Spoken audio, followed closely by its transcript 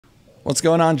What's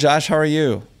going on, Josh? How are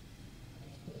you?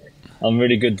 I'm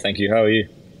really good, thank you. How are you?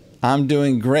 I'm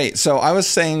doing great. So I was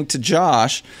saying to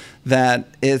Josh that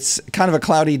it's kind of a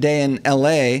cloudy day in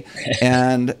LA,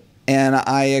 and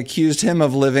I accused him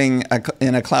of living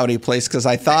in a cloudy place because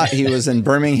I thought he was in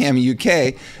Birmingham,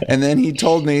 UK, and then he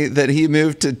told me that he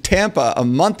moved to Tampa a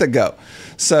month ago.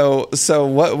 So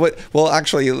what? Well,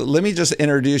 actually, let me just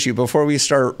introduce you before we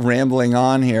start rambling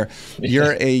on here.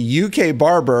 You're a UK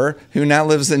barber who now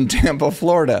lives in Tampa,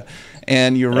 Florida,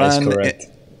 and That's correct.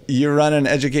 you run an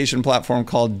education platform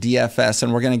called DFS,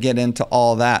 and we're going to get into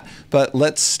all that. But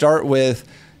let's start with,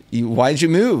 why'd you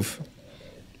move?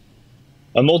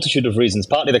 A multitude of reasons,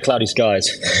 partly the cloudy skies,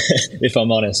 if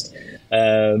I'm honest.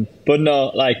 But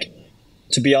no, like,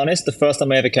 to be honest, the first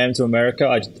time I ever came to America,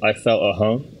 I felt at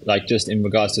home, like just in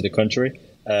regards to the country.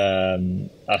 I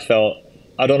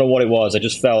don't know what it was. I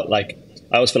just felt like,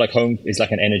 I always feel like home is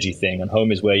like an energy thing, and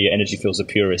home is where your energy feels the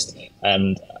purest.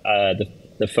 And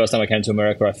the first time I came to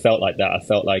America, I felt like that. I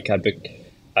felt like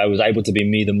I was able to be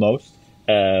me the most.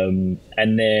 And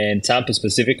then Tampa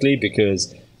specifically,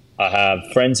 because I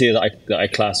have friends here that I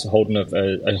class a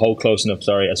whole close enough,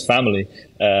 as family.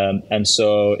 And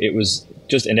so it was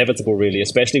just inevitable, really,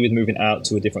 especially with moving out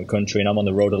to a different country. And I'm on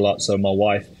the road a lot. So my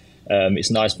wife,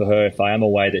 it's nice for her if I am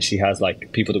away that she has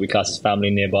like people that we class as family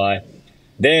nearby.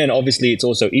 Then obviously it's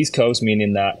also East Coast,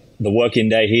 meaning that the working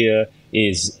day here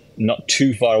is not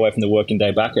too far away from the working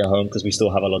day back at home because we still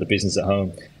have a lot of business at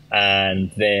home.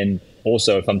 And then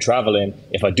also if I'm traveling,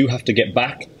 if I do have to get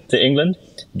back to England,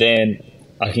 then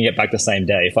I can get back the same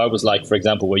day. If I was like, for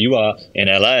example, where you are in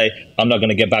LA, I'm not going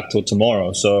to get back till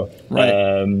tomorrow. So Right.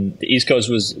 the East Coast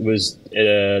was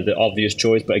the obvious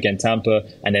choice, but again, Tampa,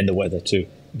 and then the weather too.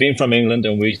 Being from England,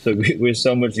 and we're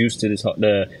so much used to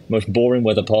the most boring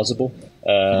weather possible.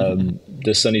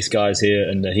 The sunny skies here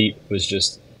and the heat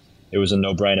it was a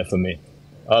no-brainer for me.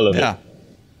 I love it. Yeah,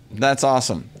 that's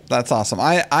awesome. That's awesome.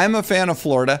 I'm a fan of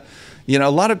Florida. You know,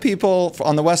 a lot of people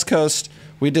on the West Coast,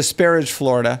 we disparage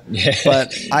Florida, Yeah.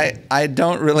 but I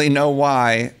don't really know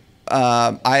why.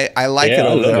 I like it I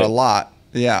over love there it. a lot.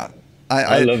 Yeah,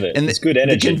 I love it. And It's good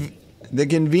energy. The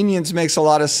convenience makes a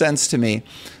lot of sense to me.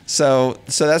 So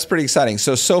that's pretty exciting.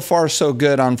 So far so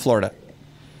good on Florida.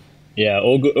 Yeah,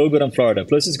 all good on Florida.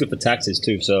 Plus, it's good for taxes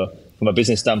too. So, from a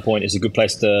business standpoint, it's a good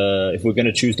place to, if we're going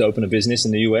to choose to open a business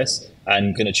in the US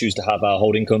and going to choose to have our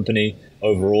holding company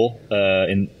overall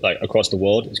in like across the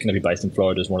world, it's going to be based in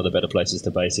Florida as one of the better places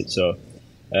to base it. So,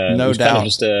 No it was doubt. kind of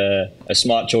just a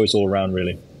smart choice all around,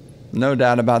 really. No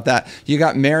doubt about that. You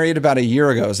got married about a year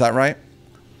ago. Is that right?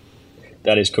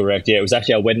 That is correct. Yeah, it was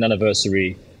actually our wedding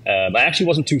anniversary. I actually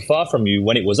wasn't too far from you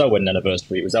when it was our wedding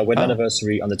anniversary. It was our wedding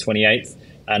anniversary on the 28th,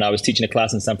 and I was teaching a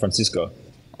class in San Francisco.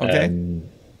 Okay.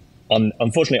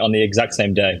 Unfortunately on the exact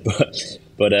same day, but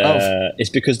it's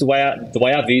because the way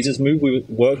our visas move, we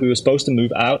were supposed to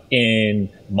move out in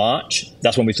March.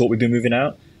 That's when we thought we'd be moving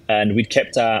out, and we'd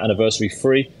kept our anniversary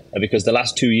free because the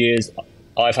last 2 years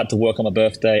I've had to work on my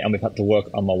birthday and we've had to work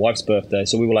on my wife's birthday.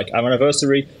 So we were like, our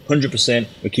anniversary, 100%,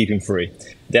 we're keeping free.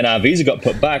 Then our visa got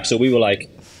put back, so we were like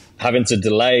having to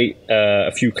delay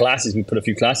a few classes. We put a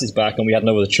few classes back, and we had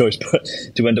no other choice but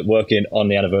to end up working on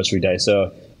the anniversary day.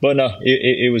 So, but no,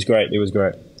 it was great. It was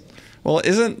great. Well,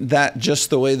 isn't that just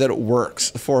the way that it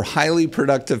works for highly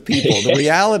productive people? The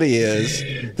reality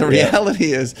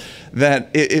is that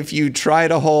if you try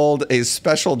to hold a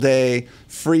special day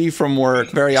free from work,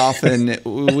 very often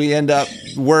we end up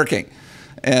working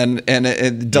and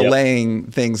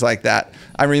delaying things like that.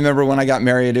 I remember when I got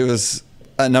married, it was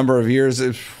a number of years,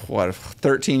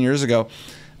 13 years ago.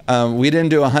 We didn't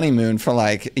do a honeymoon for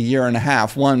like a year and a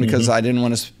half. One, because I didn't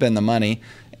want to spend the money.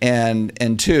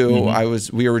 And two,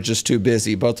 we were just too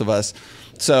busy, both of us.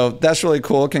 So that's really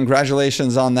cool.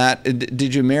 Congratulations on that.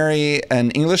 Did you marry an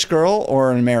English girl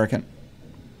or an American,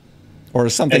 or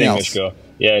something else? English girl.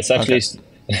 Yeah, it's actually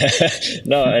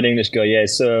no, an English girl. Yeah,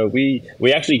 so we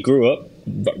actually grew up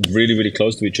really, really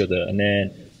close to each other, and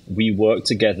then we worked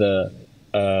together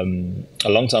a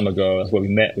long time ago. That's where we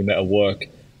met. We met at work,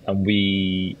 and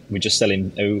we just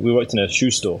selling. We worked in a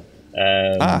shoe store,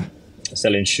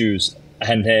 selling shoes.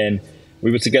 And then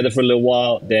we were together for a little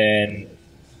while. Then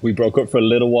we broke up for a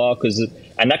little while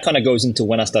and that kind of goes into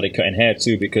when I started cutting hair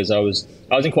too, because I was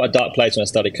in quite a dark place when I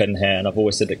started cutting hair, and I've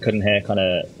always said that cutting hair kind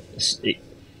of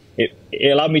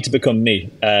it allowed me to become me,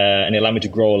 and it allowed me to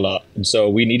grow a lot. And so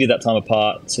we needed that time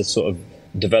apart to sort of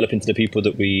develop into the people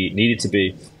that we needed to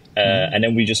be, and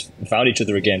then we just found each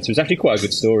other again. So it's actually quite a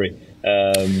good story.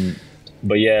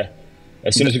 But yeah.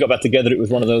 As soon as we got back together, it was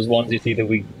one of those ones. It's either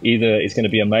it's going to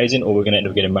be amazing or we're going to end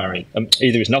up getting married.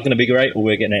 Either it's not going to be great or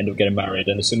we're going to end up getting married.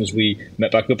 And as soon as we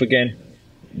met back up again,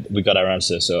 we got our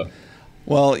answer. So.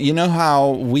 Well, you know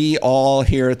how we all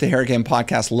here at the Hair Game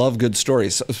Podcast love good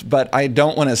stories, but I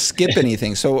don't want to skip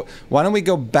anything. So why don't we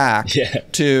go back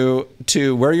to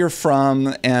where you're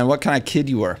from and what kind of kid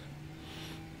you were?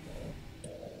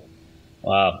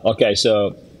 Wow. Okay,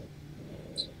 so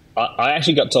I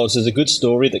actually got told, so there's a good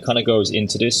story that kind of goes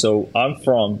into this. So I'm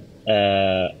from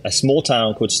a small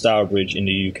town called Stourbridge in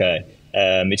the UK.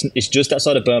 It's just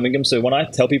outside of Birmingham. So when I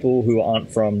tell people who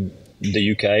aren't from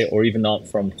the UK or even not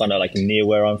from kind of like near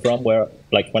where I'm from,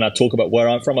 when I talk about where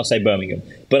I'm from, I say Birmingham,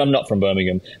 but I'm not from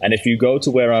Birmingham. And if you go to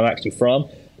where I'm actually from,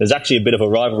 there's actually a bit of a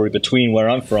rivalry between where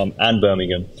I'm from and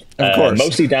Birmingham. Of course.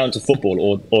 Mostly down to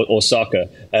football or soccer.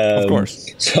 Of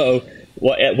course. So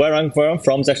where I'm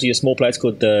from is actually a small place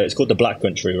called the Black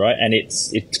Country, right? And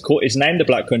it's named the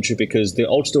Black Country because the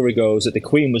old story goes that the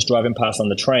Queen was driving past on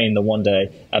the train the one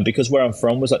day, and because where I'm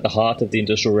from was at the heart of the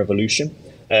Industrial Revolution,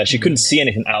 she couldn't see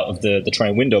anything out of the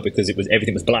train window because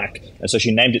everything was black, and so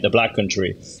she named it the Black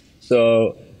Country.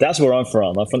 So that's where I'm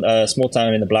from. I'm from a small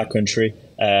town in the Black Country,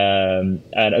 and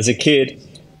as a kid,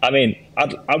 I mean,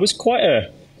 I was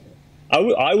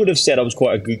I would have said I was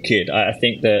quite a good kid. I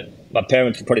think that my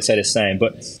parents would probably say the same,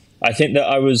 but I think that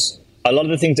a lot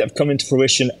of the things that have come into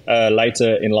fruition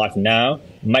later in life now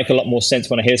make a lot more sense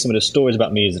when I hear some of the stories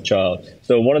about me as a child.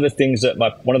 So one of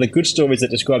the good stories that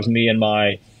describes me and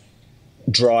my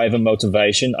drive and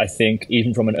motivation, I think,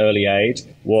 even from an early age,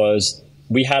 was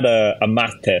we had a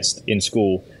math test in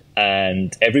school,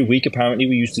 and every week apparently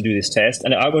we used to do this test,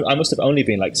 and I must have only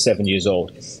been like 7 years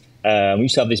old. We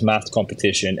used to have this math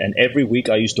competition, and every week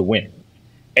I used to win.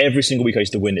 Every single week I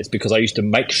used to win this because I used to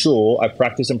make sure I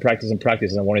practiced and practiced and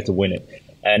practiced, and I wanted to win it.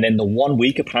 And then the one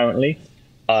week apparently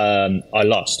I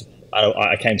lost.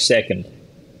 I came second,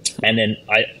 and then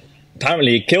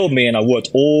apparently it killed me, and I worked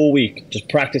all week just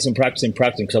practicing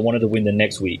because I wanted to win the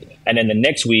next week. And then the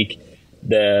next week,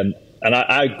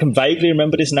 I can vaguely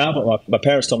remember this now, but my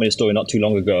parents told me the story not too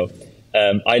long ago.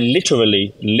 I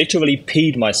literally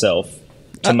peed myself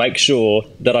to make sure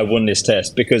that I won this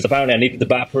test, because apparently I needed the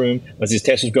bathroom as this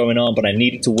test was going on, but I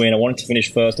needed to win. I wanted to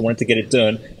finish first. I wanted to get it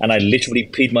done, and I literally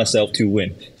peed myself to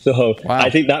win. So wow.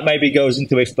 I think that maybe goes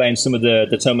into explain some of the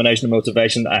determination and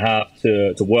motivation that I have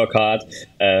to work hard.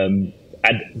 And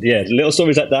yeah, little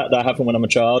stories like that happened when I'm a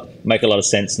child make a lot of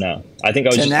sense now. I think I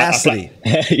was tenacity.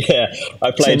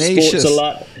 I played sports a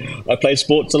lot. I played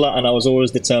sports a lot, and I was always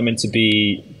determined to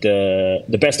be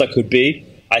the best I could be.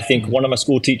 I think one of my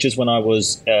school teachers when I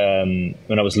was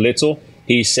little,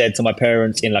 he said to my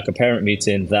parents in like a parent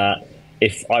meeting that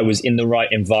if I was in the right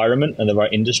environment and the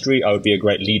right industry, I would be a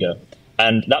great leader.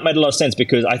 And that made a lot of sense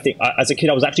because I think as a kid,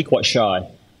 I was actually quite shy.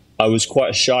 I was quite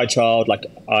a shy child. Like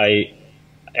I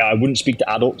wouldn't speak to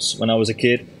adults when I was a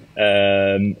kid.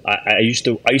 I used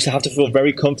to have to feel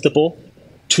very comfortable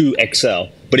to excel.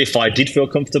 But if I did feel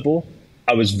comfortable,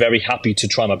 I was very happy to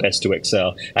try my best to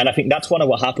excel. And I think that's one of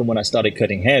what happened when I started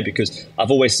cutting hair, because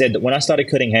I've always said that when I started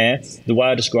cutting hair, the way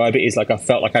I describe it is like I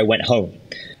felt like I went home.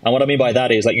 And what I mean by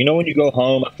that is like, you know, when you go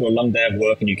home after a long day of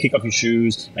work and you kick off your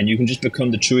shoes and you can just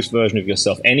become the truest version of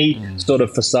yourself, any sort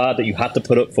of facade that you had to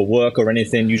put up for work or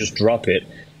anything, you just drop it.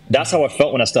 That's how I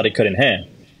felt when I started cutting hair.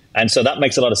 And so that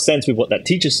makes a lot of sense with what that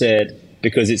teacher said,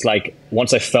 because it's like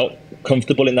once I felt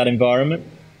comfortable in that environment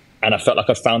and I felt like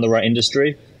I found the right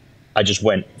industry, I just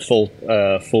went full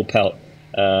pelt,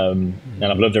 and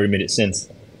I've loved every minute since.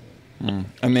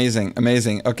 Amazing,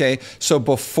 amazing. Okay, so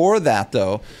before that,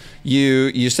 though,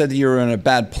 you said that you were in a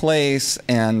bad place,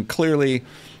 and clearly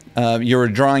you were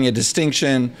drawing a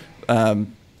distinction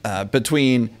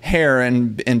between hair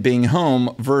and being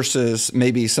home versus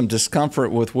maybe some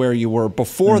discomfort with where you were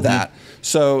before that.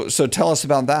 So tell us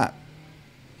about that.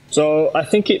 So I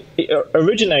think it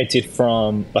originated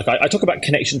from, like, I talk about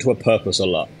connection to a purpose a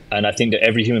lot. And I think that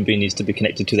every human being needs to be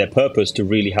connected to their purpose to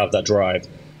really have that drive.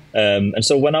 And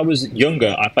so when I was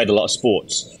younger, I played a lot of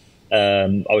sports.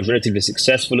 I was relatively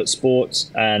successful at sports,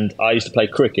 and I used to play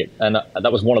cricket. And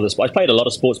that was one of the sports. I played a lot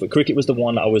of sports, but cricket was the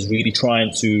one that I was really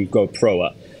trying to go pro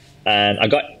at.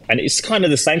 And it's kind of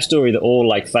the same story that all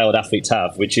like failed athletes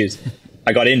have, which is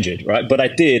I got injured, right? But I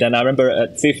did. And I remember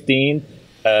at 15,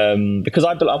 because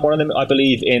I'm one of them, I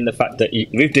believe in the fact that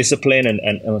with discipline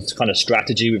and kind of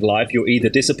strategy with life, you're either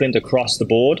disciplined across the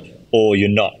board or you're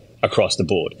not across the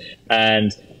board.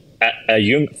 And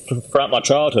throughout my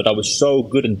childhood, I was so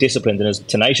good and disciplined and as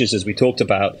tenacious as we talked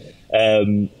about,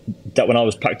 that when I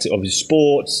was practicing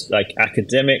sports, like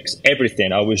academics,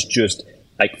 everything, I was just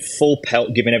like full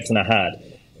pelt, giving everything I had.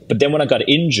 But then when I got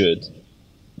injured,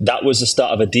 that was the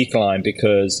start of a decline,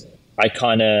 because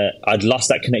I'd lost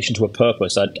that connection to a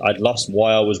purpose. I'd lost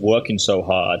why I was working so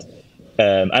hard.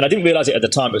 And I didn't realize it at the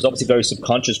time. It was obviously very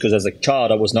subconscious, because as a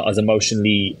child, I was not as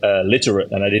emotionally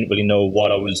literate, and I didn't really know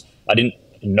I didn't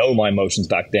know my emotions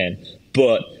back then.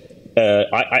 But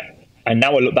and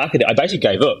now I look back at it, I basically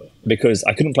gave up because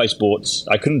I couldn't play sports.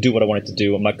 I couldn't do what I wanted to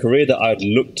do. And my career that I'd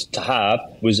looked to have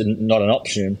was not an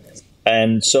option.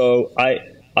 And so I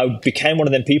became one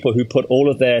of them people who put all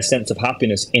of their sense of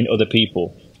happiness in other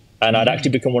people. And I'd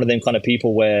actually become one of them kind of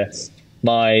people where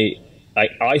I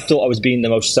thought I was being the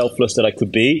most selfless that I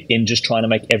could be in just trying to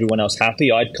make everyone else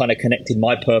happy. I'd kind of connected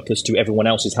my purpose to everyone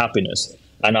else's happiness.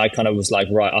 And I kind of was like,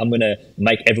 right, I'm going to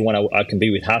make everyone I can be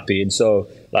with happy. And so,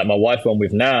 like my wife, who I'm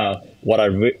with now,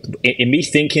 in me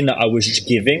thinking that I was just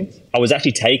giving, I was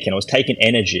actually taking. I was taking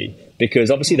energy, because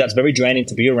obviously that's very draining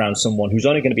to be around someone who's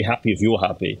only going to be happy if you're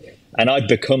happy. And I'd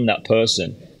become that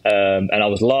person. And I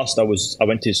was lost. I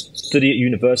went to study at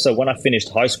university. So when I finished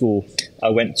high school, I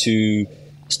went to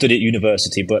study at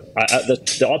university. But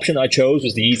the option I chose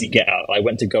was the easy get out. I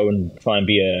went to go and try and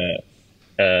be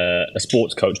a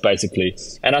sports coach, basically.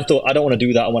 And I thought, I don't want to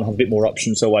do that. I want to have a bit more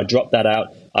options. So I dropped that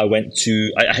out. I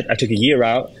took a year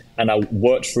out, and I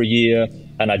worked for a year,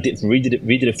 and I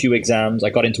redid a few exams. I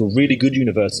got into a really good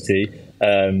university.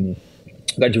 I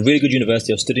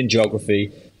was studying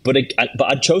geography, but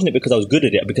I'd chosen it because I was good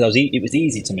at it, because it was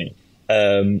easy to me.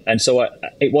 And so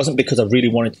it wasn't because I really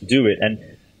wanted to do it. And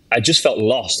I just felt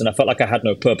lost, and I felt like I had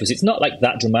no purpose. It's not like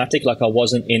that dramatic. Like I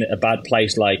wasn't in a bad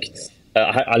place. Like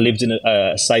I lived in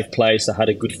a safe place. I had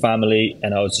a good family,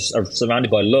 and I was surrounded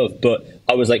by love. But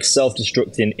I was like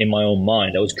self-destructing in my own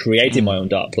mind. I was creating my own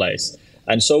dark place.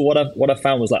 And so what I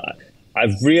found was, like, I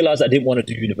realized I didn't want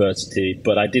to do university,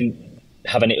 but I didn't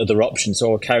have any other options.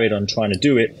 So I carried on trying to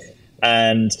do it,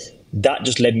 and that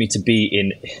just led me to be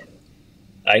in.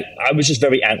 I was just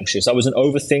very anxious. I was an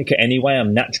overthinker anyway.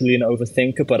 I'm naturally an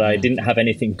overthinker, but I didn't have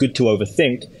anything good to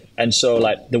overthink. And so,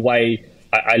 like, the way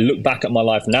I look back at my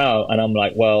life now, and I'm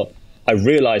like, well, I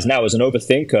realize now as an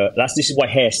overthinker, this is why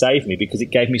hair saved me, because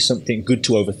it gave me something good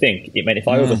to overthink. It meant if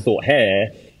I overthought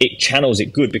hair, it channels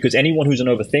it good, because anyone who's an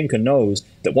overthinker knows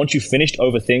that once you've finished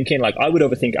overthinking, like I would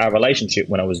overthink our relationship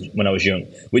when I was young,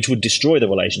 which would destroy the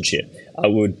relationship. I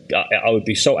would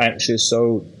be so anxious,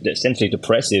 so essentially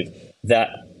depressive, that,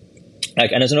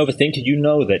 like, and as an overthinker, you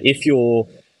know that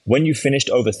when you finished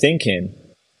overthinking,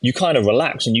 you kind of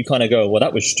relax and you kind of go, well,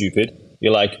 that was stupid.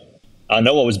 You're like, I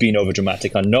know I was being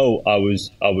overdramatic. I know I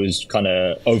was kind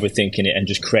of overthinking it and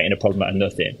just creating a problem out of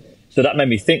nothing. So that made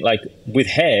me think, like, with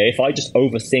hair, if I just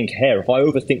overthink hair, if I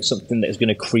overthink something that is going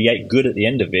to create good at the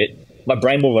end of it, my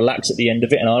brain will relax at the end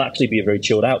of it, and I'll actually be a very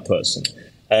chilled out person.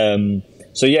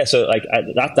 So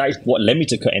that is what led me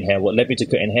to cutting hair. What led me to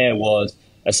cutting hair was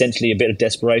essentially a bit of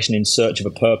desperation in search of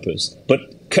a purpose.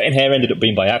 But cutting hair ended up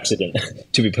being by accident,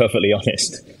 to be perfectly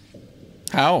honest.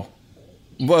 How?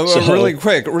 Well, really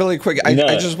quick.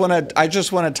 I just want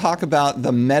to talk about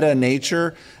the meta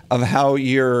nature of how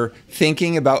you're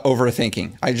thinking about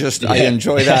overthinking. I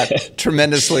enjoy that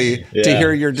tremendously to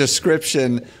hear your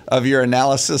description of your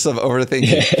analysis of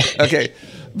overthinking. Okay.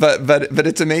 But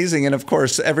it's amazing. And of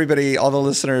course, everybody, all the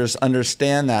listeners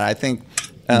understand that. I think,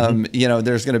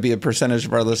 there's going to be a percentage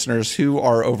of our listeners who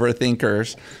are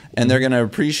overthinkers, and they're going to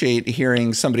appreciate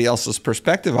hearing somebody else's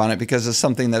perspective on it, because it's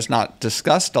something that's not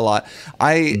discussed a lot.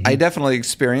 I definitely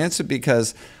experience it,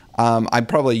 because I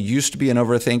probably used to be an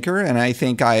overthinker, and I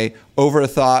think I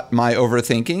overthought my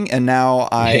overthinking, and now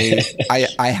I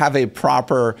have a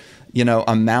proper,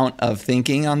 amount of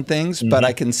thinking on things, but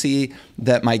I can see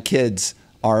that my kids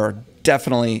are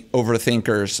definitely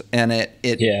overthinkers, and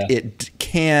it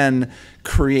can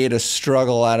create a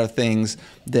struggle out of things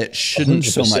that shouldn't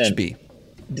 100%. So much be.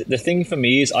 The thing for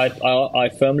me is I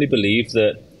firmly believe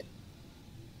that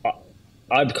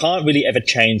I can't really ever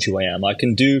change who I am. I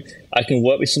can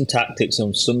work with some tactics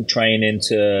and some training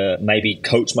to maybe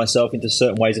coach myself into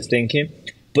certain ways of thinking.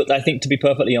 But I think, to be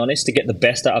perfectly honest, to get the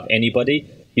best out of anybody,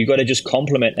 you've got to just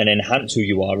complement and enhance who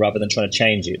you are rather than trying to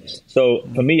change it. So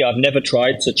for me, I've never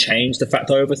tried to change the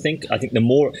fact I overthink. I think the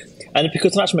more, and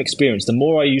because that's from experience, the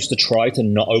more I used to try to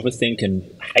not overthink and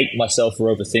hate myself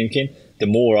for overthinking, the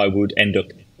more I would end up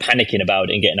panicking about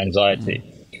it and getting anxiety.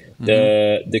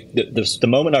 The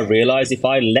moment I realized if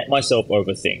I let myself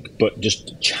overthink, but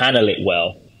just channel it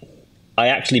well, I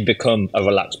actually become a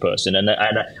relaxed person. And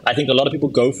I think a lot of people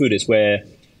go through this where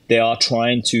they are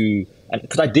trying to,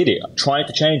 because I did it, trying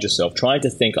to change yourself, trying to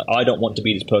think, I don't want to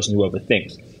be this person who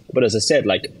overthinks. But as I said,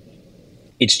 like,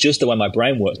 it's just the way my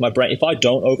brain works. My brain, if I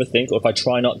don't overthink, or if I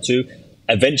try not to,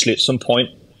 eventually at some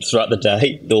point throughout the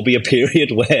day, there'll be a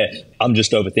period where I'm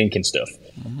just overthinking stuff.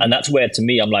 And that's where, to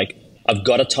me, I'm like, I've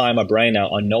got to tire my brain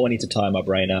out. I know I need to tire my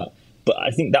brain out. But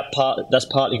I think that's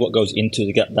partly what goes into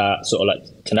to get that sort of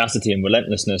like tenacity and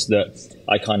relentlessness that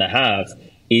I kind of have,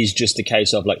 is just a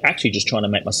case of like actually just trying to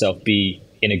make myself be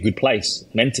in a good place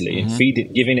mentally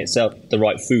and giving itself the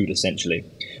right food, essentially.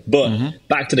 But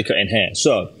back to the cutting hair.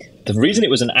 So the reason it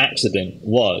was an accident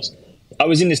was I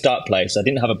was in this dark place. I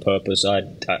didn't have a purpose.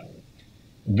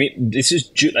 This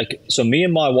is like, so me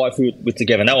and my wife who were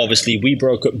together. Now, obviously, we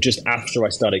broke up just after I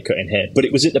started cutting hair. But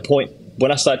it was at the point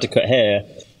when I started to cut hair,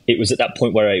 it was at that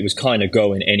point where it was kind of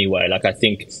going anyway. Like, I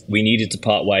think we needed to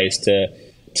part ways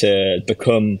to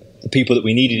become the people that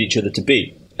we needed each other to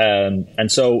be.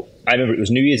 And so I remember it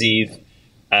was New Year's Eve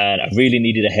and I really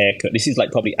needed a haircut. This is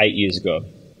like probably 8 years ago.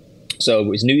 So it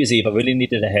was New Year's Eve. I really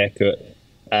needed a haircut.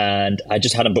 And I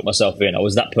just hadn't booked myself in. I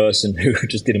was that person who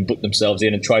just didn't book themselves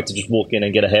in and tried to just walk in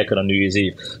and get a haircut on New Year's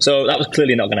Eve. So that was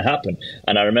clearly not going to happen.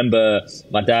 And I remember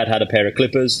my dad had a pair of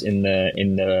clippers in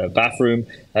the bathroom.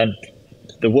 And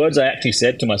the words I actually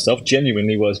said to myself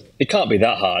genuinely was, it can't be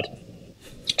that hard.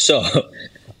 So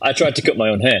I tried to cut my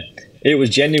own hair. It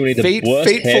was genuinely the worst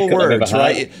haircut I've ever had.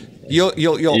 Right?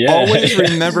 You'll always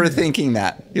remember thinking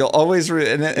that. You'll always,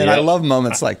 and I love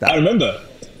moments like that.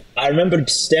 I remember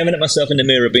staring at myself in the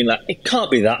mirror being like, it can't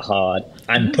be that hard,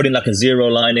 and putting like a zero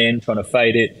line in, trying to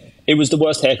fade it. It was the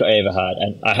worst haircut I ever had,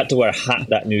 and I had to wear a hat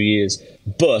that New Year's.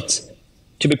 But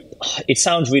it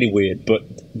sounds really weird, but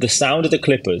the sound of the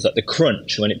clippers, like the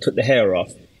crunch when it took the hair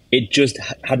off, it just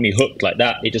had me hooked like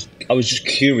that. I was just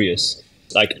curious.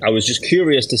 Like, I was just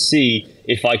curious to see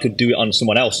if I could do it on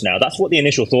someone else now. That's what the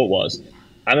initial thought was.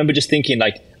 I remember just thinking,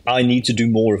 like, I need to do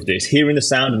more of this. Hearing the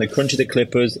sound and the crunch of the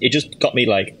clippers, it just got me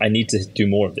like, I need to do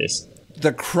more of this.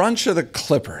 The crunch of the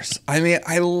clippers. I mean,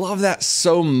 I love that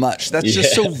so much. That's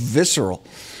just so visceral.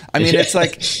 I mean, it's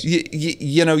like,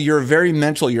 you know, you're very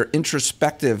mental, you're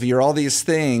introspective, you're all these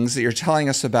things that you're telling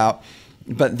us about.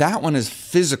 But that one is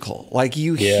physical. Like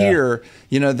you hear,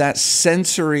 you know, that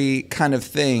sensory kind of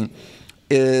thing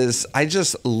is, I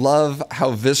just love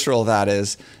how visceral that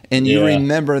is. And you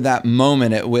remember that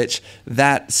moment at which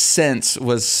that sense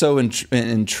was so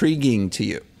intriguing to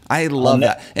you. I love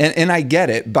that. And I get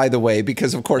it, by the way,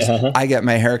 because of course I get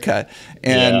my haircut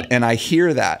and I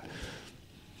hear that.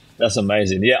 That's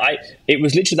amazing. Yeah, it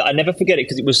was literally that. I never forget it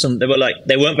because it was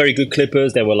they weren't very good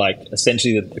clippers. They were like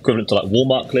essentially the equivalent to like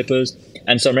Walmart clippers.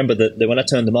 And so I remember that when I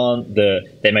turned them on,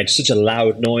 they made such a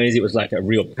loud noise. It was like a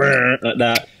real like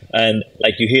that. And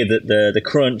like you hear the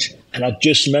crunch. And I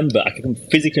just remember, I can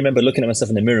physically remember looking at myself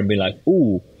in the mirror and being like,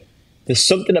 ooh, there's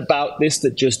something about this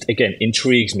that just, again,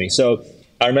 intrigues me. So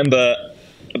I remember,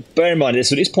 bear in mind,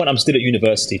 so at this point I'm still at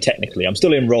university technically. I'm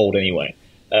still enrolled anyway.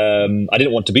 I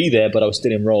didn't want to be there, but I was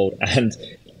still enrolled. And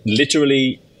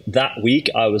literally that week,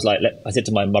 I was like, I said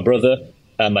to my brother,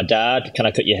 my dad, can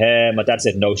I cut your hair? My dad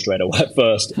said no straight away at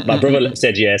first. My brother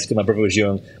said yes because my brother was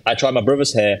young. I tried my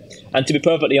brother's hair. And to be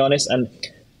perfectly honest, and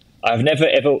I've never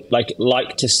ever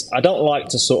I don't like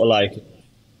to sort of like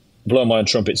blow my own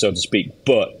trumpet, so to speak,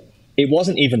 but it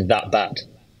wasn't even that bad,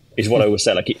 is what I would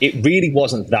say. Like it really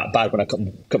wasn't that bad when I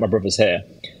cut my brother's hair.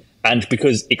 And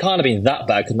because it can't have been that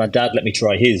bad because my dad let me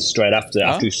try his straight after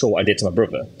he saw what I did to my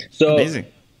brother. So amazing.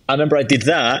 I remember I did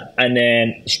that, and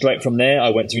then straight from there I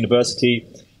went to university,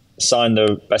 signed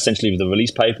essentially the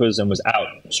release papers, and was out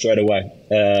straight away.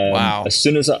 Wow! As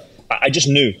soon as I just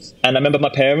knew. And I remember my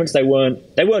parents, they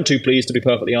weren't too pleased, to be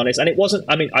perfectly honest. And it wasn't,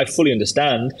 I mean, I fully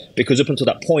understand, because up until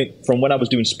that point, from when I was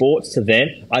doing sports to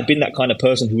then, I'd been that kind of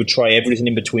person who would try everything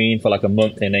in between for like a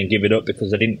month and then give it up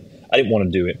because I didn't want to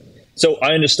do it. So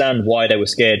I understand why they were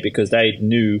scared, because they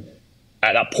knew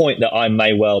at that point that I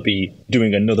may well be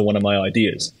doing another one of my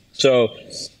ideas. So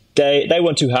they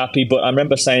weren't too happy, but I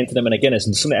remember saying to them, and again, it's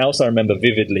something else I remember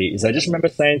vividly, is I just remember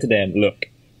saying to them, look,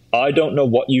 I don't know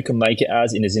what you can make it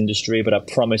as in this industry, but I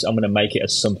promise I'm going to make it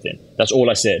as something. That's all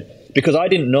I said. Because I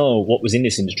didn't know what was in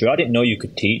this industry. I didn't know you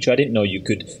could teach. I didn't know you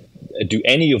could do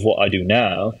any of what I do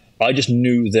now. I just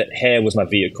knew that hair was my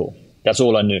vehicle. That's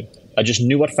all I knew. I just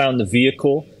knew I'd found the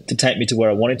vehicle to take me to where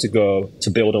I wanted to go, to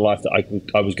build a life that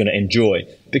I was going to enjoy.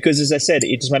 Because as I said,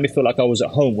 it just made me feel like I was at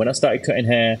home. When I started cutting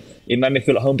hair, it made me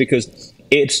feel at home because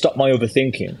it stopped my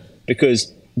overthinking.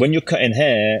 Because when you're cutting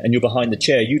hair and you're behind the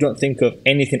chair, you don't think of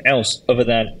anything else other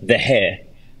than the hair.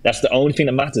 That's the only thing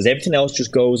that matters. Everything else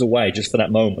just goes away just for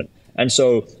that moment. And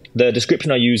so the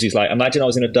description I use is like, imagine I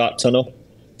was in a dark tunnel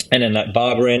and then like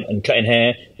barbering and cutting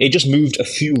hair. It just moved a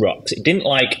few rocks. It didn't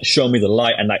like show me the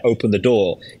light and like open the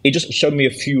door. It just showed me a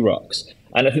few rocks.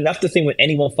 And I think that's the thing when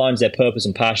anyone finds their purpose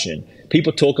and passion.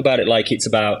 People talk about it like it's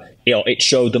about, it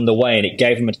showed them the way and it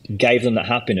gave them that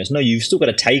happiness. No, you've still got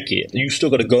to take it. You've still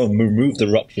got to go and remove the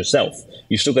rocks yourself.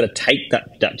 You've still got to take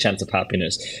that chance of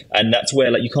happiness. And that's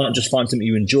where you can't just find something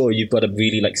you enjoy. You've got to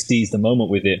really seize the moment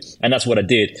with it. And that's what I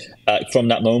did. From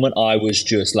that moment, I was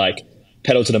just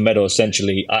pedal to the metal,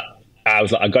 essentially. I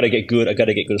was I got to get good. I got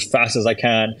to get good as fast as I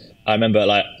can. I remember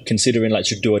considering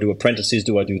do I do apprentices?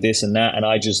 Do I do this and that? And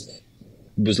I just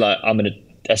was I'm going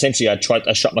to, essentially I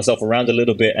shut myself around a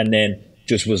little bit and then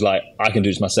just was I can do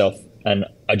this myself. And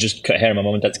I just cut hair in my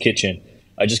mom and dad's kitchen.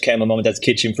 I just came in my mom and dad's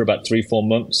kitchen for about 3-4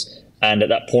 months. And at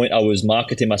that point, I was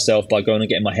marketing myself by going and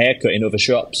getting my hair cut in other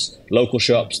shops, local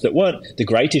shops that weren't the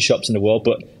greatest shops in the world,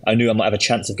 but I knew I might have a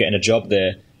chance of getting a job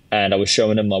there. And I was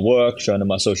showing them my work, showing them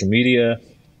my social media,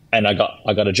 and I got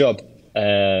a job.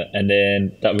 And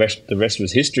then the rest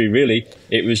was history, really.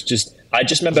 It was I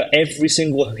just remember every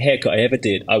single haircut I ever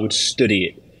did, I would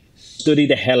study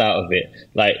the hell out of it.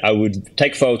 I would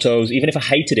take photos, even if I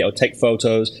hated it, I would take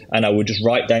photos and I would just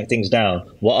write things down.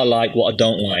 What I like, what I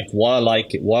don't like, why I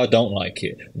like it, why I don't like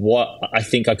it, what I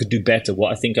think I could do better,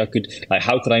 what I think I could,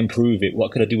 how could I improve it,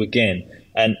 what could I do again?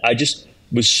 And I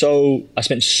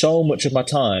spent so much of my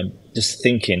time just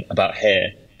thinking about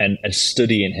hair and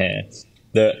studying hair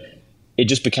that it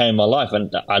just became my life.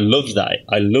 And I loved that.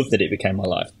 I loved that it became my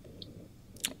life.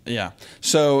 Yeah.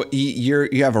 So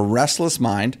you have a restless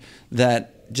mind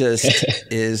that just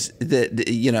is that,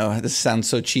 this sounds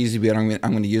so cheesy, but I'm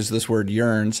going to use this word,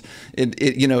 yearns.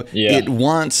 It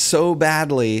wants so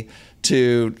badly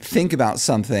to think about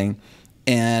something.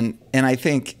 And I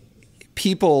think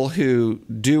people who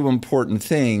do important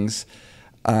things,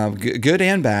 good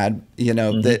and bad,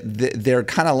 that they're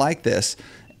kind of like this.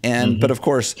 And but of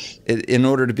course, in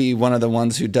order to be one of the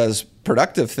ones who does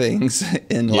productive things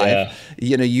in life,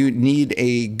 you need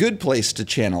a good place to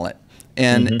channel it.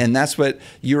 And that's what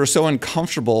you were so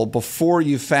uncomfortable before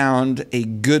you found a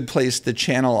good place to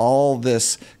channel all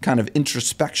this kind of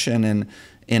introspection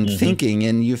and thinking,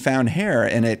 and you found hair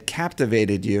and it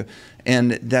captivated you.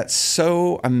 And that's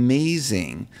so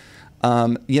amazing.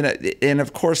 And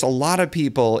of course, a lot of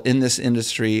people in this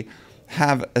industry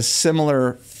have a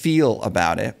similar feel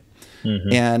about it.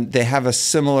 And they have a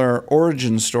similar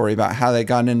origin story about how they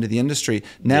got into the industry.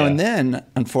 Now and then,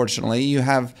 unfortunately, you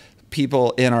have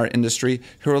people in our industry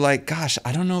who are like, gosh,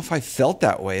 I don't know if I felt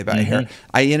that way about hair.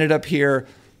 I ended up here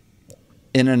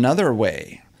in another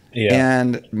way.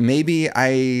 And maybe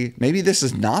this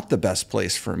is not the best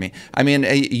place for me. I mean,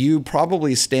 you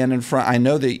probably stand in front. I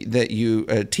know that you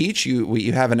teach.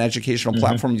 You have an educational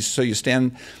platform, so you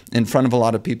stand in front of a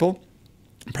lot of people,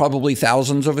 probably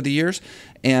thousands over the years.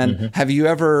 And have you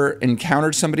ever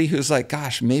encountered somebody who's like,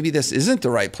 gosh, maybe this isn't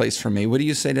the right place for me? What do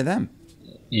you say to them?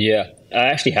 Yeah, I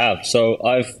actually have. So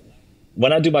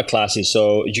when I do my classes,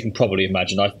 so you can probably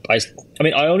imagine, I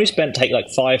only take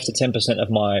 5 to 10%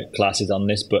 of my classes on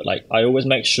this, but I always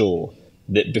make sure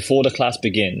that before the class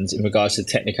begins, in regards to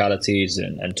technicalities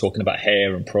and talking about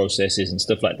hair and processes and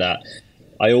stuff like that,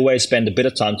 I always spend a bit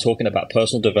of time talking about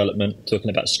personal development, talking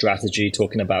about strategy,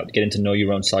 talking about getting to know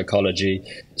your own psychology,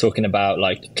 talking about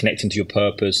connecting to your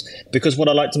purpose. Because what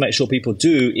I like to make sure people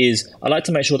do is I like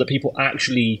to make sure that people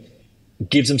actually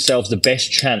give themselves the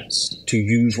best chance to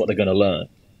use what they're going to learn.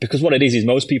 Because what it is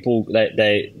most people,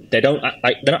 they're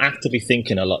not actively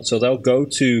thinking a lot. So they'll go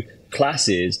to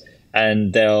classes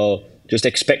and they'll just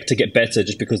expect to get better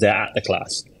just because they're at the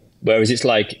class. Whereas it's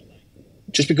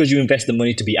just because you invest the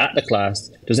money to be at the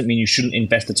class doesn't mean you shouldn't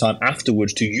invest the time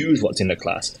afterwards to use what's in the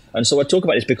class. And so I talk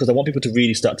about this because I want people to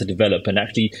really start to develop and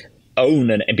actually own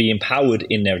and be empowered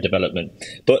in their development.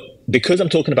 But because I'm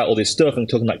talking about all this stuff, I'm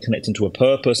talking about connecting to a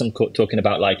purpose, I'm talking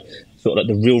about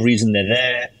the real reason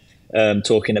they're there,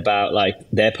 talking about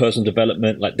their personal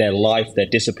development, their life, their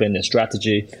discipline, their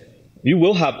strategy. You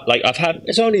will have,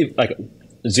 it's only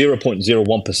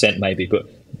 0.01% maybe, but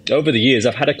over the years,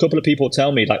 I've had a couple of people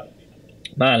tell me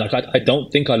man, I don't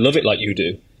think I love it like you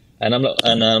do. And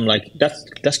I'm like,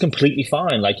 that's completely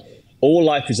fine. All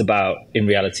life is about, in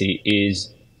reality,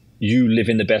 is you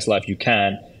living the best life you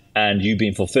can and you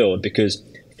being fulfilled. Because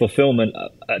fulfillment,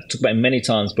 I talked about it many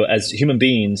times, but as human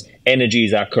beings, energy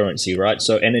is our currency, right?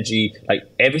 So energy,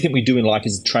 everything we do in life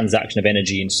is a transaction of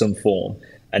energy in some form.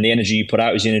 And the energy you put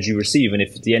out is the energy you receive. And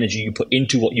if the energy you put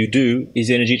into what you do is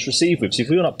the energy it's received with. So if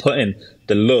we're not putting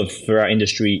the love for our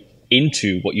industry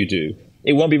into what you do,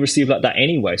 it won't be received like that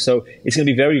anyway. So it's going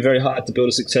to be very, very hard to build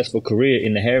a successful career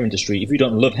in the hair industry if you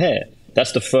don't love hair.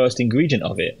 That's the first ingredient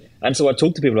of it. And so I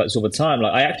talk to people like this all the time.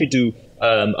 I actually do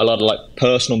a lot of like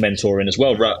personal mentoring as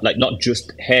well, right? Like not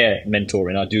just hair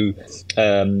mentoring. I do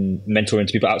mentoring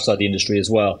to people outside the industry as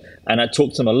well. And I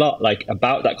talk to them a lot like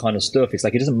about that kind of stuff. It's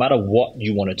like, it doesn't matter what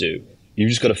you want to do. You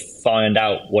just got to find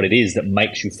out what it is that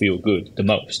makes you feel good the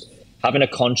most. Having a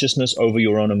consciousness over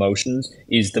your own emotions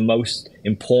is the most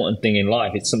important thing in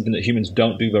life. It's something that humans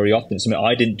don't do very often. It's something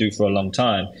I didn't do for a long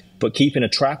time. But keeping a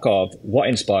track of what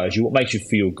inspires you, what makes you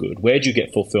feel good, where do you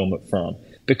get fulfillment from?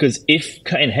 Because if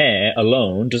cutting hair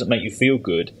alone doesn't make you feel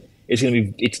good,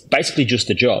 it's basically just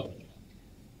a job.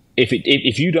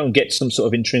 If you don't get some sort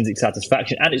of intrinsic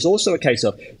satisfaction, and it's also a case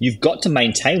of you've got to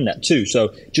maintain that too.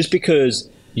 So just because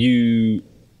you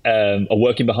are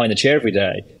working behind the chair every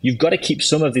day, you've got to keep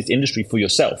some of this industry for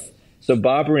yourself. So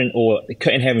barbering or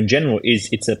cutting hair in general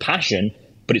it's a passion,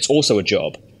 but it's also a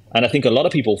job. And I think a lot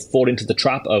of people fall into the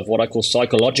trap of what I call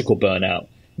psychological burnout,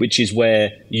 which is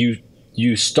where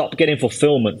you stop getting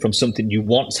fulfillment from something you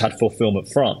once had fulfillment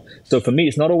from. So for me,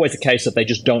 it's not always a case of they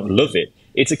just don't love it.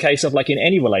 It's a case of like in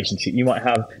any relationship, you might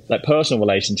have like personal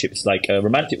relationships, like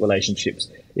romantic relationships.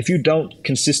 If you don't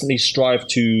consistently strive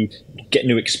to get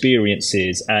new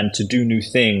experiences and to do new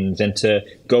things and to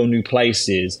go new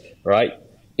places, right?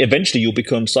 Eventually you'll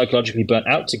become psychologically burnt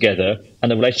out together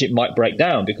and the relationship might break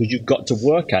down because you've got to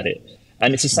work at it.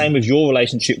 And it's the same with your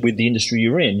relationship with the industry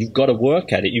you're in. You've got to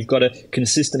work at it. You've got to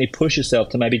consistently push yourself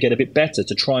to maybe get a bit better,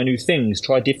 to try new things,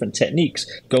 try different techniques,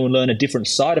 go and learn a different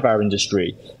side of our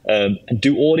industry, and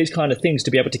do all these kind of things to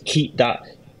be able to keep that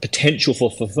potential for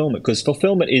fulfillment. Because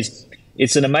fulfillment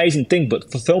it's an amazing thing,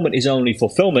 but fulfillment is only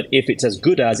fulfillment if it's as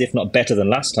good as, if not better than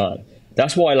last time.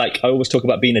 That's why I always talk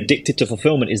about being addicted to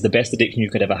fulfillment is the best addiction you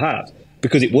could ever have,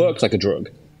 because it works like a drug.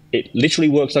 It literally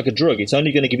works like a drug. It's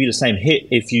only going to give you the same hit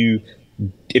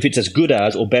if it's as good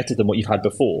as or better than what you've had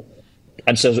before.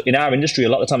 And so in our industry, a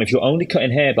lot of the time, if you're only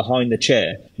cutting hair behind the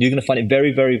chair, you're going to find it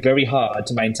very, very, very hard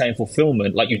to maintain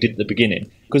fulfillment like you did at the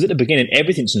beginning. Because at the beginning,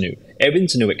 everything's new.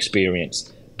 Everything's a new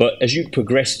experience. But as you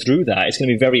progress through that, it's going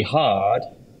to be very hard.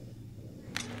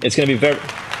 It's going to be very...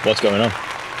 What's going on?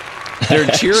 They're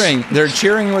cheering. They're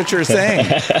cheering what you're saying.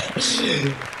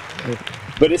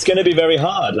 But it's going to be very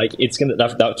hard. Like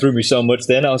that threw me so much.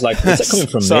 Then I was like, "Is that coming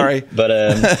from Sorry. me?" But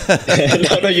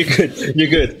no, you're good. You're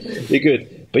good. You're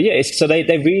good. But yeah, so they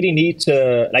really need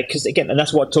to because again, and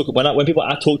that's what I talk about when people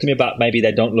talk to me about maybe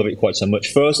they don't love it quite so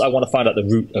much. First, I want to find out the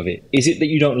root of it. Is it that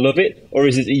you don't love it, or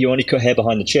is it that you only cut hair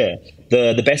behind the chair?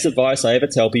 The best advice I ever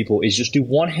tell people is just do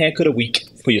one haircut a week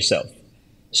for yourself.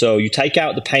 So you take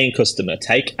out the paying customer,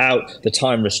 take out the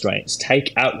time restraints,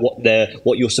 take out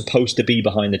what you're supposed to be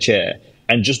behind the chair,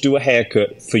 and just do a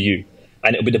haircut for you.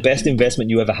 And it'll be the best investment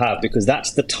you ever have, because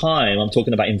that's the time I'm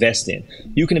talking about investing.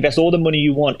 You can invest all the money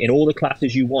you want in all the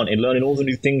classes you want, in learning all the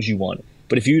new things you want.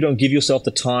 But if you don't give yourself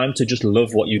the time to just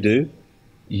love what you do,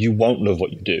 you won't love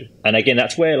what you do. And again,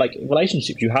 that's where like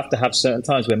relationships, you have to have certain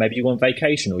times where maybe you go on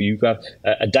vacation or you have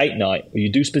a date night or you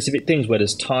do specific things where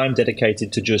there's time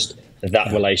dedicated to just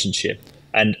that relationship.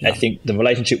 And I think the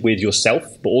relationship with yourself,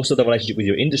 but also the relationship with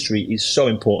your industry is so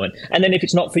important. And then if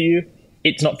it's not for you,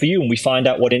 it's not for you, and we find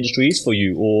out what industry is for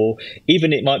you. Or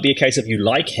even it might be a case of you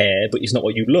like hair, but it's not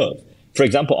what you love. For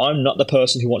example, I'm not the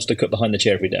person who wants to cut behind the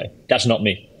chair every day. That's not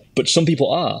me. But some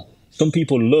people are. Some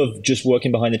people love just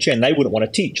working behind the chair, and they wouldn't want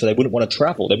to teach, or they wouldn't want to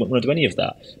travel, they wouldn't want to do any of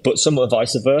that. But some are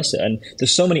vice versa. And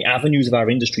there's so many avenues of our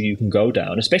industry you can go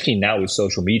down, especially now with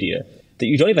social media, that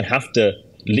you don't even have to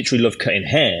literally love cutting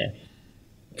hair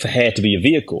for hair to be a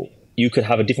vehicle. You could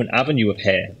have a different avenue of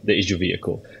hair that is your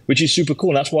vehicle, which is super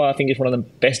cool. And that's why I think it's one of the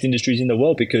best industries in the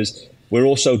world, because we're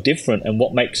all so different, and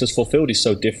what makes us fulfilled is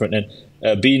so different.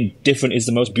 And being different is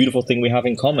the most beautiful thing we have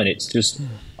in common. It's just,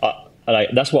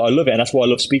 that's what I love it. And that's why I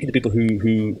love speaking to people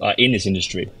who are in this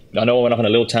industry. I know I went off on a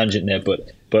little tangent there,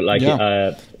 but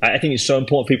I think it's so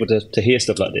important for people to hear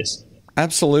stuff like this.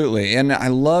 Absolutely. And I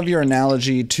love your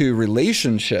analogy to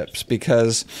relationships,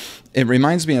 because it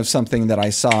reminds me of something that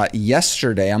I saw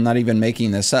yesterday. I'm not even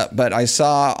making this up, but I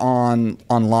saw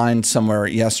online somewhere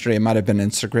yesterday. It might have been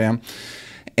Instagram.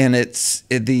 And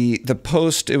the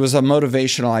post, it was a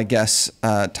motivational, I guess,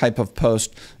 type of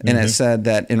post. And it said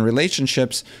that in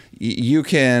relationships, you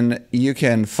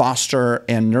can foster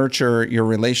and nurture your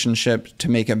relationship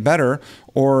to make it better,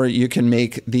 or you can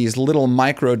make these little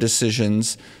micro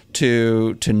decisions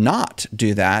to not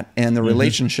do that, and the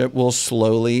relationship will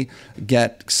slowly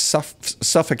get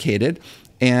suffocated,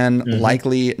 and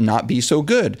likely not be so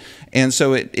good. And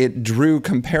so it drew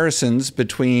comparisons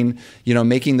between, you know,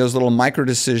 making those little micro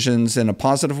decisions in a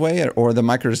positive way or the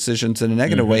micro decisions in a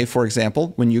negative way. For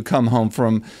example, when you come home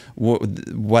from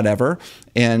whatever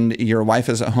and your wife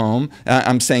is at home,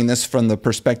 I'm saying this from the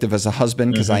perspective as a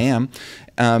husband, because I am,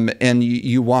 and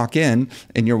you walk in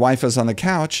and your wife is on the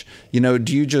couch, you know,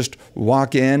 do you just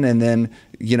walk in and then,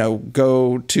 you know,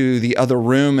 go to the other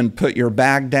room and put your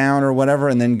bag down or whatever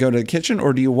and then go to the kitchen?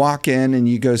 Or do you walk in and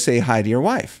you go say hi to your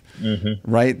wife?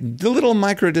 Right? The little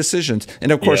micro decisions.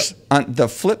 And of course, on the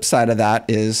flip side of that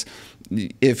is,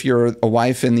 if you're a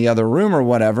wife in the other room or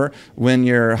whatever, when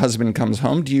your husband comes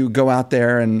home, do you go out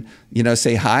there and, you know,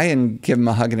 say hi and give him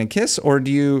a hug and a kiss, or do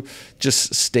you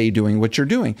just stay doing what you're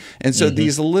doing? And so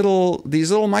these little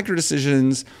micro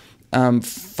decisions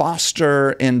foster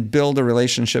and build a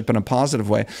relationship in a positive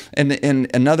way. And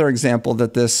another example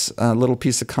that this little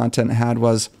piece of content had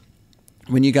was,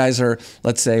 when you guys are,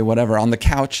 let's say, whatever, on the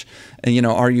couch, and, you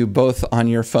know, are you both on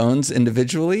your phones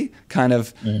individually, kind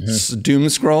of doom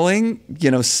scrolling,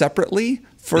 you know, separately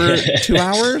for 2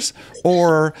 hours?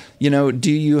 Or, you know,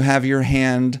 do you have your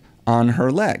hand on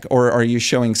her leg, or are you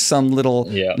showing some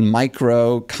little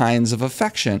micro kinds of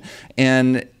affection?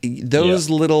 And those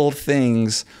little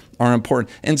things are important.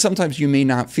 And sometimes you may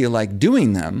not feel like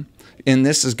doing them. And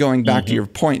this is going back to your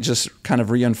point, just kind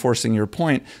of reinforcing your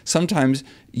point. Sometimes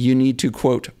you need to,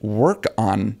 quote, work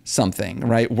on something,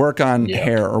 right? Work on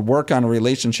hair or work on a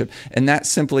relationship. And that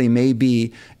simply may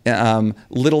be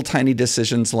little tiny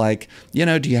decisions like, you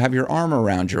know, do you have your arm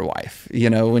around your wife?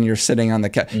 You know, when you're sitting on the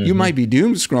couch, you might be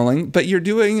doom scrolling, but you're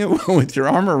doing it with your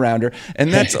arm around her.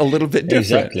 And that's a little bit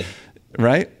different,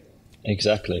 right?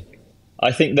 Exactly.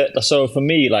 I think that, so for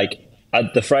me, like,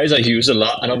 the phrase I use a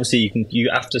lot, and obviously you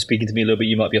after speaking to me a little bit,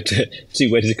 you might be able to see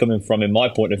where this is coming from in my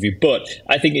point of view, but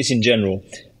I think it's in general.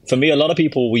 For me, a lot of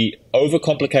people, we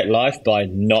overcomplicate life by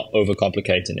not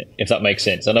overcomplicating it, if that makes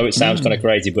sense. I know it sounds kind of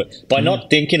crazy, but by not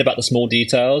thinking about the small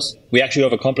details, we actually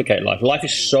overcomplicate life. Life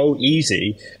is so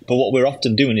easy, but what we're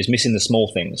often doing is missing the small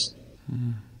things.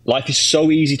 Life is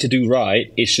so easy to do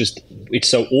right.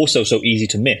 It's also so easy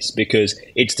to miss, because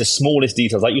it's the smallest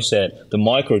details, like you said, the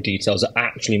micro details that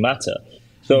actually matter.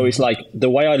 So it's like, the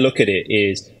way I look at it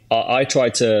is, I try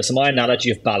to, so my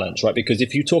analogy of balance, right? Because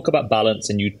if you talk about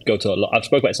balance and you go to a lot, I've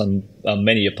spoken about this on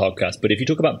many a podcast, but if you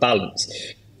talk about balance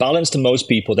to most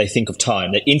people, they think of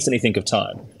time. They instantly think of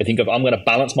time. They think of, I'm going to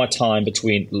balance my time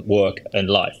between work and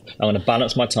life. I'm going to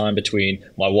balance my time between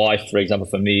my wife, for example,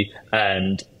 for me,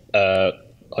 and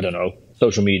I don't know,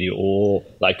 social media, or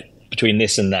like between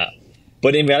this and that.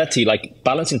 But in reality, like,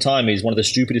 balancing time is one of the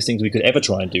stupidest things we could ever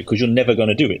try and do, because you're never going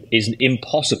to do it. It's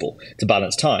impossible to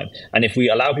balance time. And if we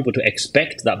allow people to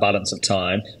expect that balance of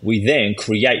time, we then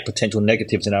create potential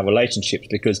negatives in our relationships,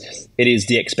 because it is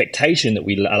the expectation that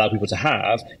we allow people to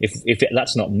have. If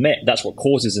that's not met, that's what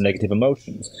causes the negative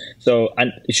emotions. So,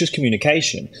 and it's just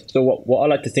communication. So what I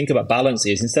like to think about balance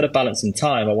is, instead of balancing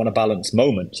time, I want to balance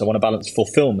moments. I want to balance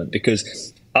fulfillment,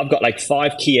 because I've got like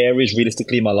 5 key areas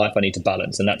realistically in my life I need to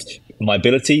balance. And that's my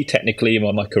ability, technically,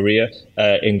 my career,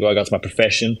 in regards to my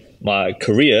profession, my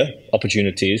career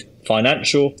opportunities,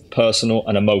 financial, personal,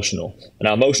 and emotional. And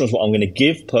now emotional is what I'm going to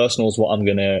give, personal is what I'm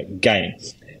going to gain.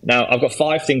 Now, I've got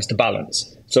 5 things to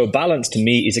balance. So balance to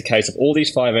me is a case of all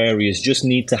these 5 areas just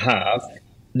need to have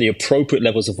the appropriate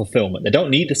levels of fulfillment. They don't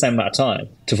need the same amount of time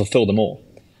to fulfill them all,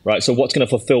 right? So what's going to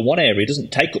fulfill one area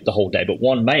doesn't take up the whole day, but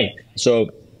one may. So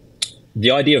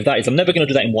the idea of that is, I'm never going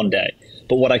to do that in one day.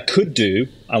 But what I could do,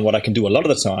 and what I can do a lot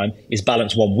of the time, is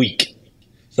balance 1 week.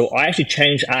 So I actually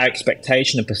change our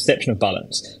expectation and perception of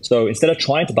balance. So instead of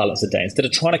trying to balance a day, instead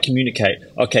of trying to communicate,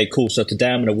 okay, cool, so today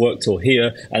I'm going to work till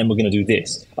here, and then we're going to do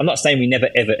this. I'm not saying we never,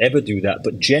 ever, ever do that,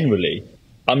 but generally,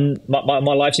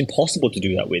 my life's impossible to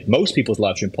do that with. Most people's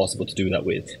lives are impossible to do that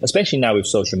with, especially now with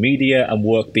social media and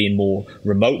work being more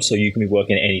remote, so you can be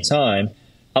working at any time.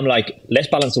 I'm like, let's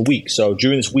balance a week. So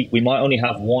during this week, we might only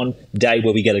have one day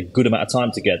where we get a good amount of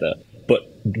time together, but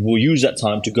we'll use that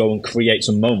time to go and create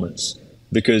some moments.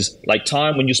 Because like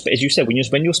time, when you, as you said, when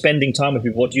you're spending time with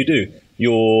people, what do?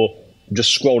 You're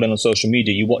just scrolling on social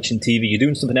media, you're watching TV, you're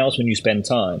doing something else when you spend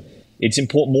time. It's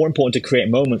more important to create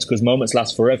moments, because moments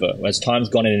last forever, whereas time's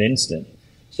gone in an instant.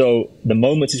 So the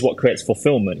moments is what creates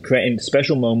fulfillment, creating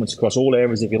special moments across all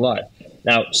areas of your life.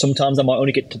 Now, sometimes I might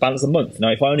only get to balance a month. Now,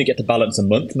 if I only get to balance a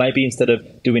month, maybe instead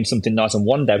of doing something nice on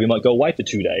one day, we might go away for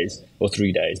 2 days or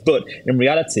 3 days. But in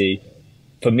reality,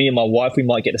 for me and my wife, we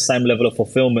might get the same level of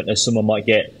fulfillment as someone might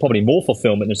get, probably more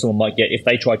fulfillment than someone might get if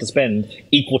they try to spend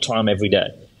equal time every day.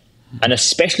 And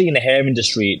especially in the hair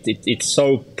industry, it's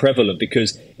so prevalent,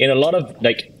 because in a lot of,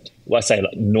 like, well, I say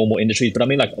like normal industries, but I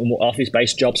mean like more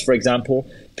office-based jobs, for example.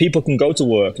 People can go to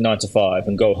work 9 to 5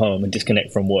 and go home and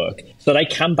disconnect from work, so they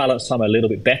can balance time a little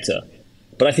bit better.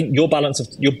 But I think your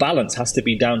balance has to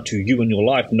be down to you and your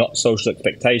life, not social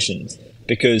expectations.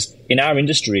 Because in our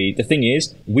industry, the thing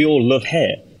is, we all love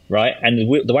hair, right? And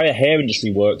the way a hair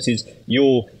industry works is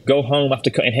you'll go home after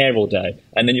cutting hair all day,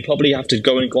 and then you probably have to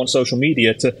go on social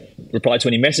media to reply to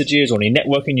any messages or any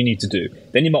networking you need to do.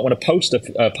 Then you might want to post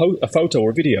a photo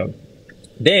or a video.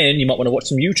 Then you might want to watch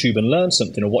some YouTube and learn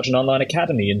something, or watch an online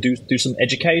academy and do some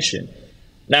education.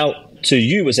 Now, to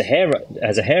you as a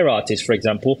hair artist, for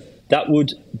example, that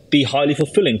would be highly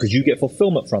fulfilling because you get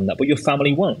fulfillment from that, but your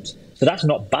family won't. So that's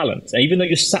not balance. And even though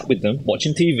you're sat with them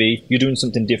watching TV, you're doing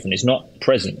something different. It's not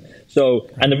present. So,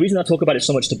 and the reason I talk about it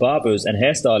so much to barbers and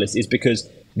hairstylists is because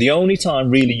the only time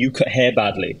really you cut hair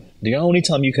badly, the only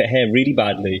time you cut hair really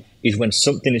badly is when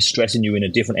something is stressing you in a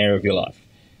different area of your life.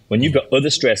 When you've got other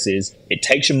stresses, it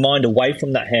takes your mind away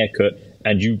from that haircut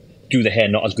and you do the hair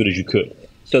not as good as you could.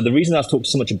 So the reason I've talked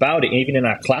so much about it, even in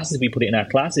our classes, we put it in our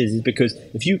classes, is because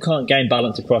if you can't gain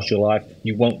balance across your life,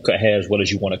 you won't cut hair as well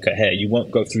as you want to cut hair. You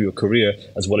won't go through your career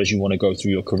as well as you want to go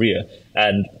through your career.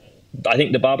 And I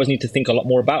think the barbers need to think a lot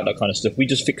more about that kind of stuff. We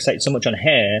just fixate so much on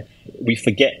hair, we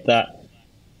forget that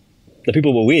the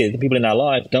people we're with, the people in our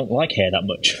life, don't like hair that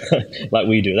much like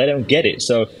we do. They don't get it.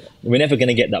 So we're never going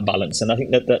to get that balance. And I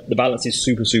think that the balance is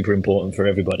super, super important for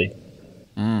everybody.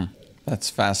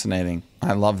 That's fascinating.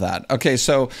 I love that. Okay,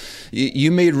 so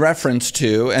you made reference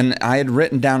to, and I had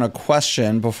written down a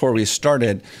question before we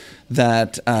started,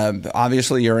 that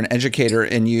obviously you're an educator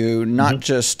and you not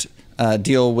just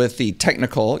deal with the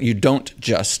technical, you don't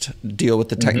just deal with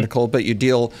the technical, but you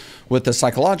deal with the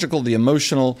psychological, the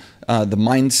emotional, the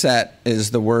mindset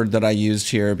is the word that I used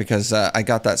here because I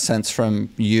got that sense from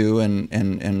you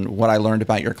and what I learned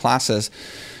about your classes.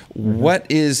 What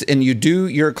is, and you do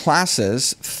your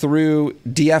classes through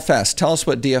DFS. Tell us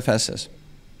what DFS is.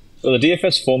 So the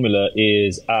DFS formula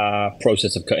is our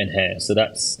process of cutting hair. So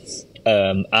that's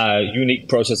our unique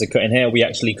process of cutting hair. We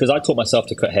actually, because I taught myself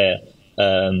to cut hair,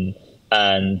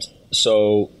 and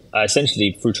so I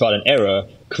essentially, through trial and error,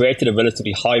 created a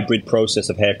relatively hybrid process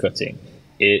of hair cutting.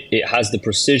 It has the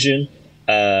precision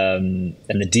and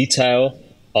the detail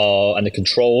and the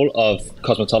control of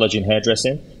cosmetology and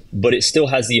hairdressing, but it still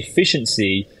has the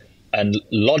efficiency and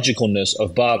logicalness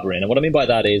of barbering. And what I mean by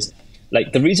that is,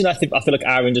 like, the reason I feel like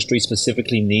our industry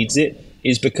specifically needs it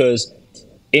is because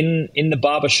in the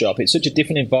barbershop, it's such a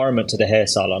different environment to the hair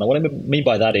salon. And what I mean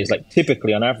by that is, like,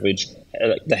 typically on average,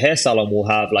 the hair salon will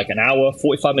have like an hour,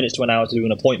 45 minutes to an hour to do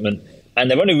an appointment.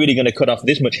 And they're only really going to cut off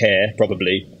this much hair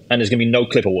probably. And there's going to be no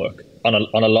clipper work on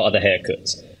a lot of the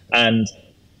haircuts. And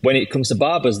when it comes to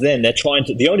barbers, then they're trying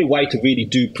to, the only way to really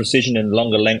do precision and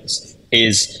longer lengths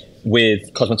is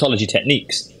with cosmetology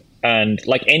techniques. And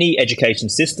like any education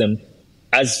system,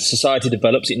 as society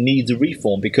develops, it needs a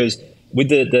reform, because with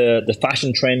the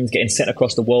fashion trends getting sent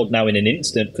across the world now in an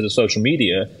instant because of social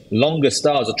media, longer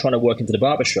stars are trying to work into the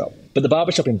barbershop. But the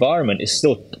barbershop environment is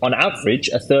still, on average,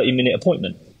 a 30-minute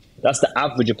appointment. That's the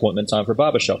average appointment time for a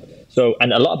barbershop. So,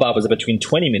 and a lot of barbers are between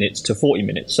 20 minutes to 40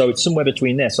 minutes. So it's somewhere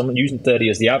between there. So I'm using 30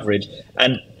 as the average.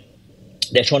 And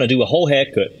they're trying to do a whole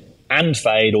haircut and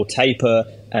fade or taper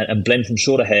and blend from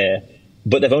shorter hair,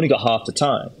 but they've only got half the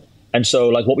time. And so,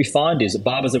 like, what we find is that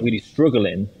barbers are really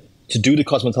struggling to do the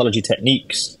cosmetology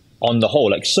techniques on the whole.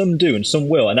 Like, some do and some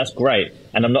will, and that's great.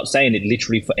 And I'm not saying it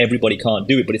literally for everybody can't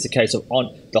do it, but it's a case of,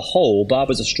 on the whole,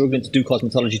 barbers are struggling to do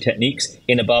cosmetology techniques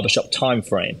in a barbershop time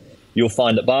frame. You'll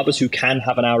find that barbers who can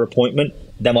have an hour appointment,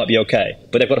 they might be okay,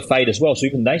 but they've got to fade as well. So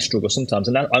even they struggle sometimes.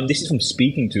 And this is from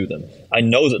speaking to them. I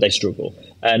know that they struggle.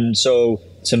 And so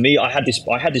to me, I had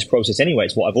this process anyway.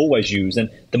 It's what I've always used. And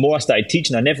the more I started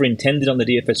teaching, I never intended on the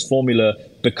DFS formula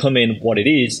becoming what it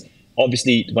is.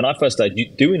 Obviously, when I first started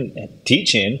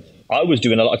teaching, I was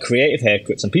doing a lot of creative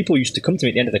haircuts, and people used to come to me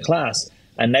at the end of the class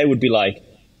and they would be like,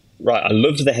 right, I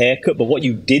loved the haircut, but what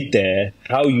you did there,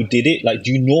 how you did it, like,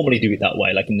 do you normally do it that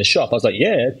way? Like in the shop? I was like,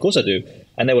 yeah, of course I do.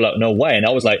 And they were like, no way. And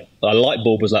I was like, a light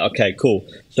bulb was like, okay, cool.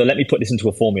 So let me put this into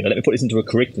a formula. Let me put this into a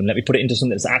curriculum. Let me put it into something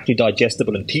that's actually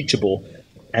digestible and teachable.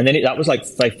 And then that was like,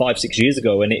 say, 5-6 years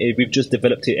ago. And we've just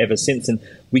developed it ever since. And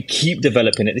we keep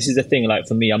developing it. This is the thing, like,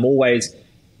 for me, I'm always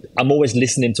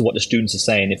listening to what the students are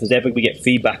saying. If there's ever we get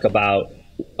feedback about,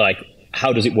 like,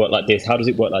 how does it work like this? How does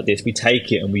it work like this? We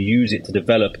take it and we use it to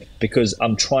develop, because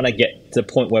I'm trying to get to the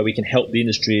point where we can help the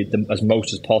industry as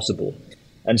most as possible.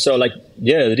 And so, like,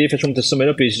 yeah, the DFS room, to sum it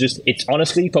up, is just, it's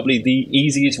honestly probably the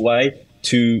easiest way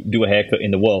to do a haircut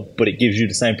in the world, but it gives you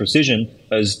the same precision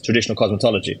as traditional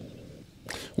cosmetology.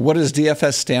 What does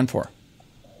DFS stand for?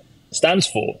 stands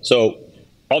for. So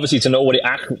obviously, to know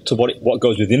what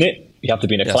goes within it, you have to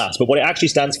be in a class. But what it actually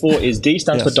stands for is D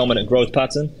stands for dominant growth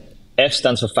pattern, F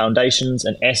stands for foundations,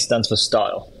 and S stands for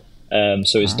style.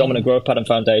 So it's dominant growth pattern,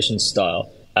 foundations,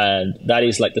 style. And that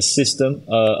is like the system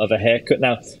of a haircut.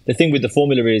 Now, the thing with the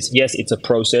formula is, yes, it's a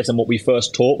process. And what we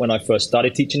first taught when I first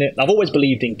started teaching it, I've always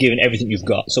believed in giving everything you've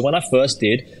got. So when I first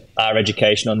did our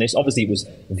education on this, obviously it was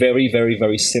very, very,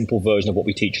 very simple version of what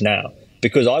we teach now,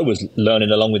 because I was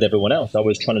learning along with everyone else. I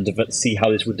was trying to see how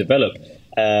this would develop.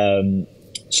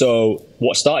 So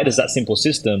what started as that simple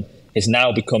system has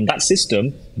now become that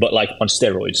system, but like on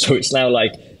steroids. So it's now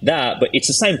like that, but it's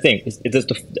the same thing.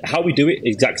 How we do it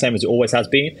is exact same as it always has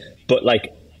been, but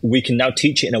like we can now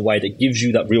teach it in a way that gives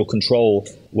you that real control.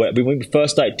 Where when we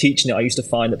first started teaching it, I used to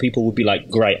find that people would be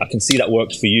like, great, I can see that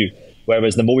works for you.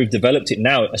 Whereas the more we've developed it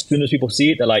now, as soon as people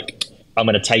see it, they're like, I'm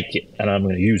going to take it and I'm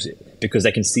going to use it, because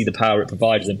they can see the power it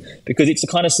provides them. Because it's the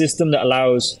kind of system that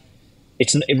allows,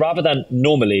 rather than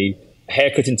normally,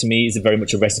 haircutting to me is very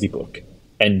much a recipe book.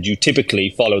 And you typically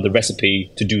follow the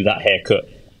recipe to do that haircut.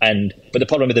 But the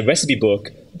problem with the recipe book,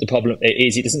 the problem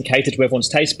is it doesn't cater to everyone's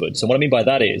taste buds. So what I mean by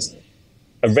that is,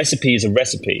 a recipe is a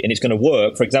recipe, and it's going to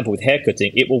work. For example, with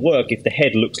haircutting, it will work if the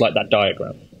head looks like that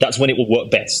diagram. That's when it will work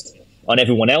best. On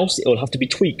everyone else, it will have to be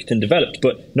tweaked and developed.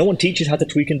 But no one teaches how to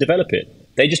tweak and develop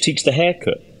it. They just teach the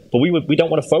haircut. But we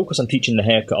don't want to focus on teaching the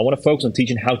haircut. I want to focus on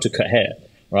teaching how to cut hair.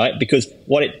 Right? Because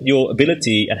your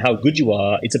ability and how good you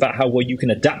are, it's about how well you can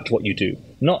adapt what you do,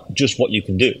 not just what you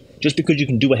can do. Just because you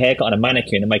can do a haircut on a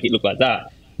mannequin and make it look like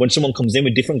that, when someone comes in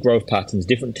with different growth patterns,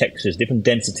 different textures, different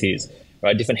densities,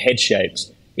 right, different head shapes,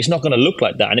 it's not going to look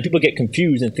like that. And then people get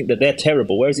confused and think that they're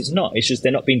terrible, whereas it's not. It's just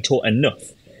they're not being taught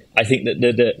enough. I think that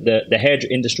the hair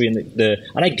industry and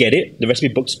and I get it, the recipe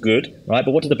book's good, right?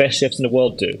 But what do the best chefs in the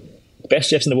world do? The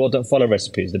best chefs in the world don't follow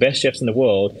recipes. The best chefs in the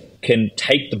world can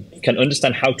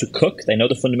understand how to cook. They know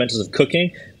the fundamentals of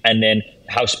cooking, and then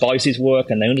how spices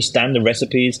work, and they understand the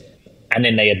recipes, and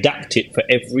then they adapt it for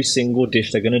every single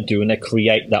dish they're going to do, and they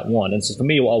create that one. And so for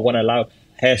me, what I want to allow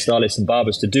hairstylists and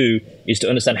barbers to do is to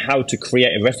understand how to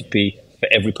create a recipe for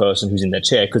every person who's in their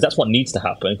chair, because that's what needs to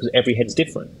happen, because every head's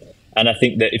different. And I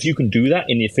think that if you can do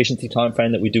that in the efficiency time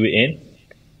frame that we do it in,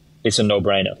 it's a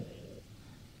no-brainer.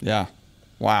 Yeah.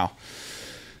 Wow.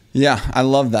 Yeah, I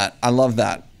love that. I love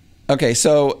that. Okay,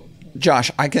 so Josh,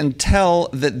 I can tell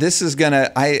that this is going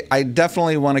to, I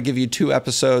definitely want to give you 2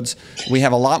 episodes. We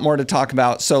have a lot more to talk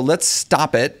about, so let's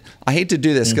stop it. I hate to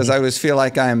do this because I always feel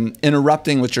like I'm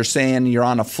interrupting what you're saying. You're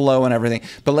on a flow and everything,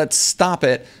 but let's stop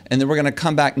it, and then we're going to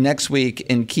come back next week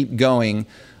and keep going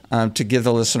to give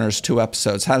the listeners 2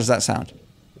 episodes. How does that sound?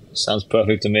 Sounds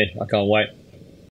perfect to me. I can't wait.